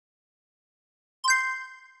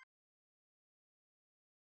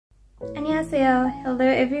Annyeonghaseyo! Hello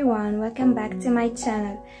everyone, welcome back to my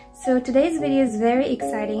channel. So today's video is very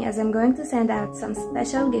exciting as I'm going to send out some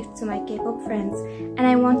special gifts to my K-pop friends, and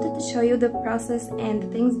I wanted to show you the process and the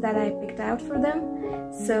things that I picked out for them.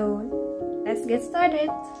 So let's get started!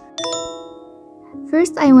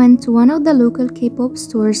 First, I went to one of the local K-pop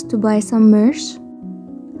stores to buy some merch.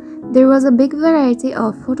 There was a big variety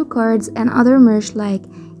of photo cards and other merch like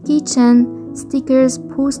keychain, stickers,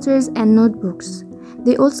 posters, and notebooks.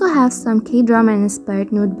 They also have some K-drama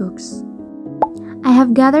inspired notebooks. I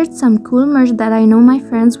have gathered some cool merch that I know my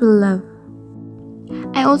friends will love.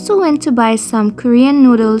 I also went to buy some Korean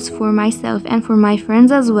noodles for myself and for my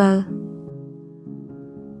friends as well.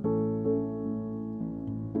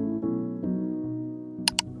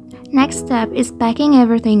 Next step is packing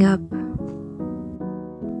everything up.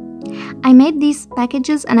 I made these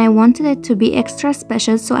packages and I wanted it to be extra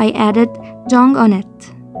special, so I added Jong on it.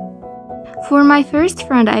 For my first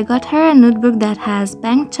friend, I got her a notebook that has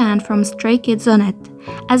Bang Chan from Stray Kids on it,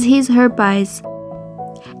 as he's her bias,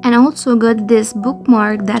 and also got this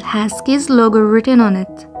bookmark that has Kids logo written on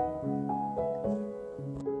it.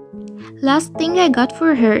 Last thing I got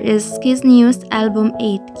for her is Kids' newest album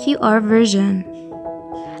 8 QR version.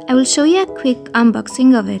 I will show you a quick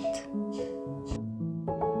unboxing of it.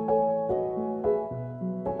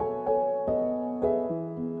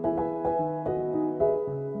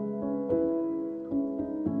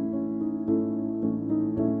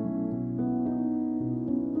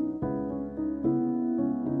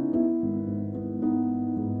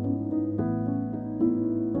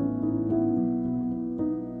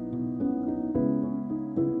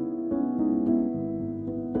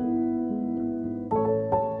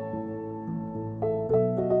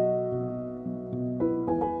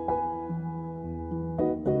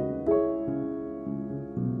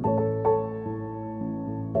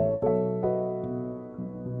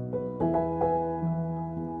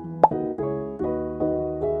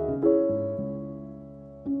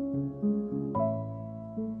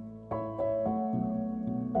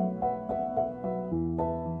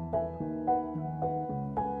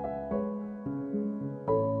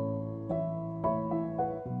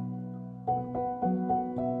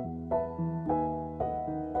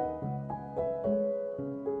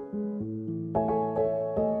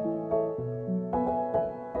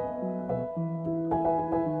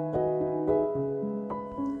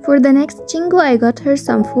 For the next Chingu, I got her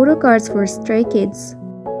some photo cards for Stray Kids.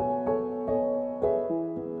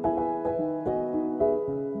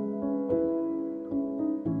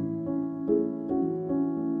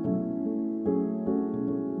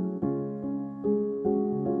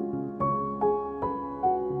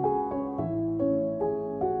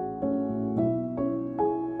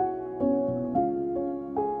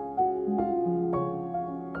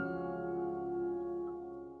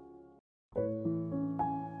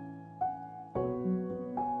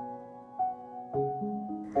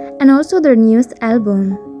 And also their newest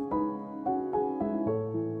album.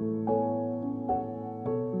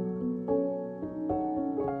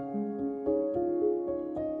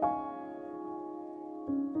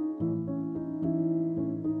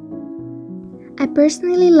 I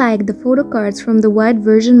personally like the photo cards from the white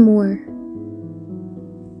version more.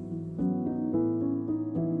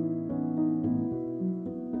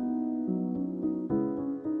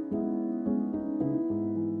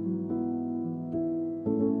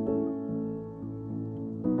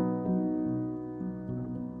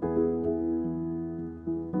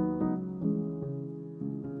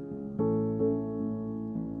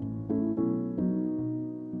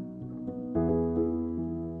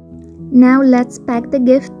 Now let's pack the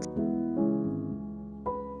gift.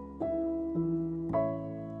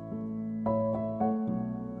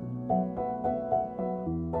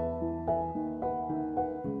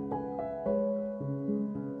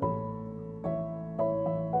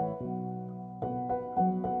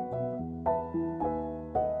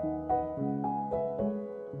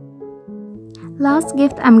 Last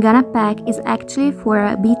gift I'm gonna pack is actually for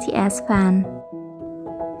a BTS fan.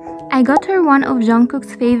 I got her one of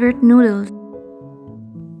Jungkook's favorite noodles.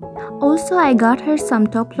 Also, I got her some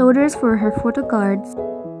top loaders for her photo cards.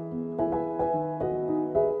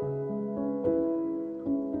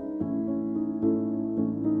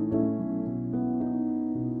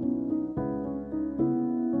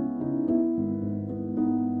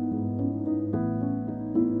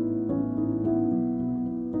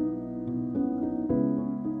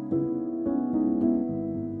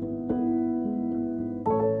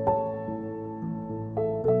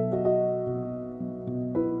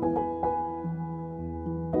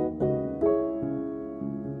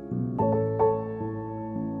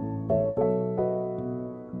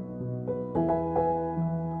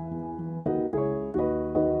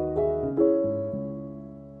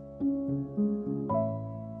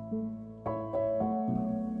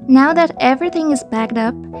 Now that everything is packed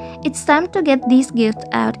up, it's time to get these gifts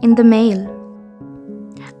out in the mail.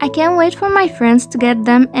 I can't wait for my friends to get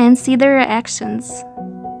them and see their reactions.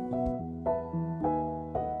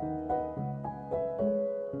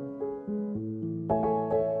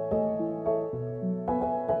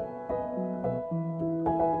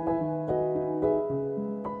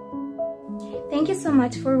 Thank you so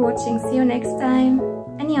much for watching. See you next time.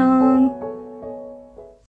 Annyeong!